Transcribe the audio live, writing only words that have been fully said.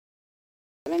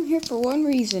But I'm here for one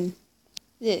reason.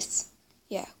 This.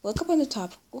 Yeah, look up on the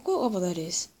top. Look what level that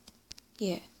is.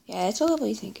 Yeah, that's what level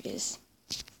you think it is.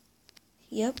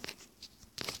 Yep.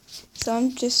 So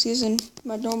I'm just using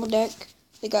my normal deck.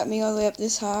 They got me all the way up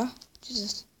this high. Which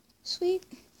is sweet.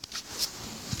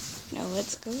 Now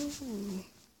let's go.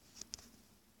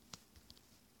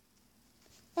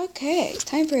 Okay,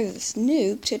 time for this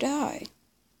noob to die.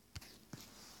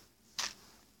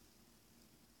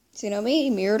 So you know me,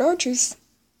 mirrored archers.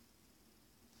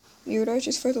 Mirrored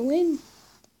archers for the win.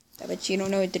 I bet you don't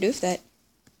know what to do with that.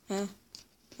 Huh?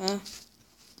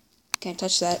 Can't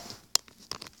touch that.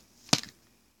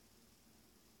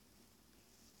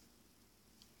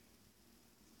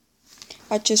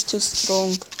 Archer's too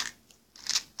strong.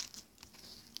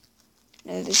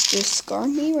 Now this just scar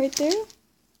me right there.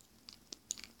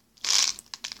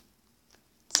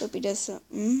 Let's hope he does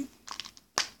something.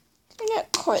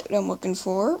 Not quite what I'm looking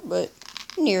for, but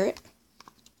near it.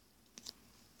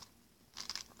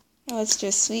 Now it's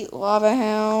just sweet lava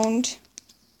hound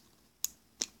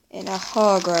and a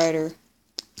hog rider.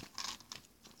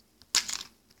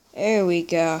 There we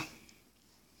go.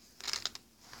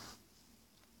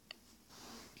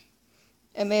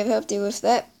 I may have helped you with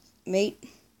that, mate.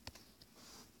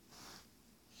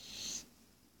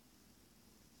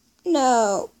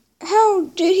 No. How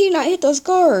did he not hit those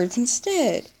guards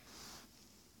instead?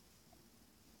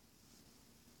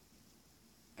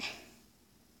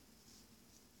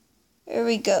 There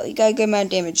we go. You got a good amount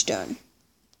of damage done.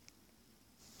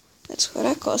 That's what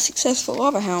I call a successful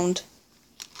lava hound.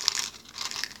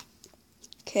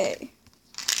 Okay.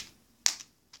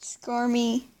 Scar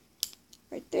me.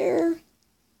 Right there.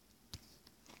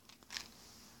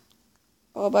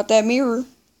 All about that mirror.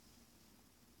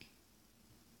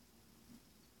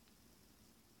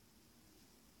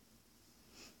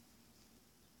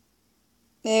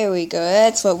 There we go.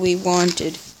 That's what we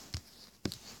wanted.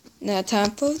 Now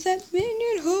time for that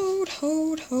minion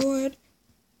hold.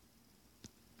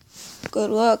 Good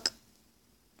luck.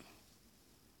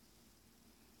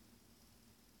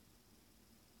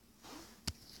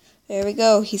 There we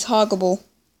go. He's hoggable.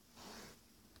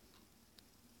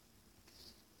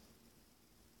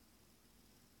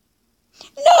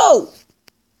 No!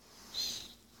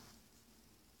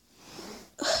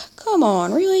 Come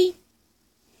on, really?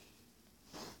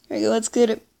 There we go. Let's get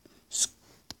it.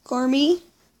 Scar me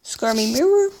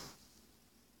mirror.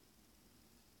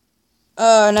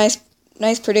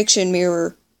 Nice prediction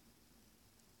mirror.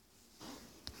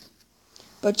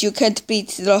 But you can't beat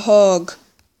the hog.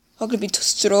 Hog will be too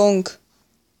strong.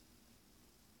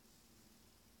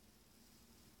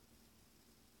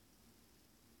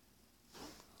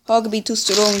 Hog will be too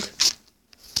strong.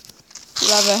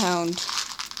 Lava hound.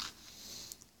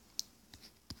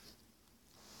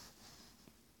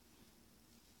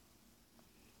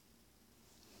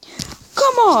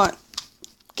 Come on!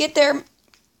 Get there.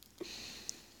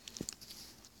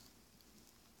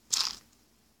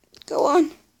 Go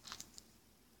on.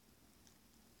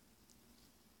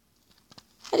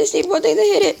 I just need one thing to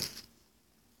hit it.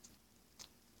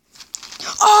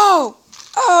 Oh!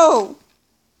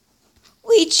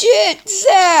 Legit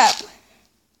zap!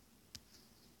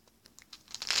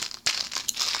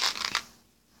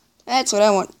 That's what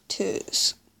I want to.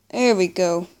 There we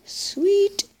go.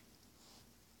 Sweet.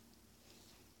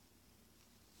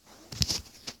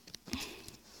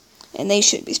 And they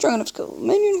should be strong enough to go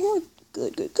minion horde.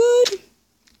 Good.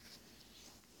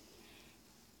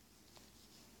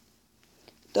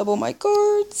 Double my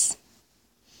guards.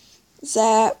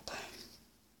 Zap.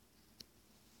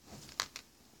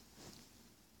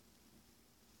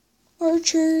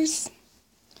 Archers.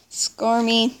 Scar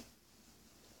me.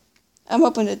 I'm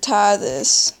hoping to tie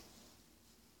this.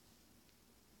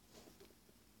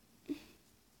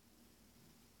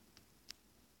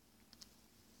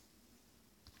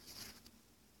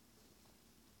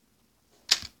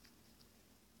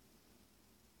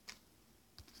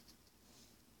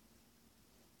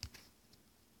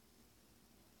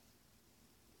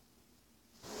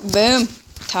 Boom.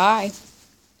 Tie.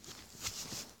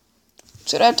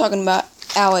 That's what I'm talking about.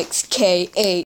 Alex K8.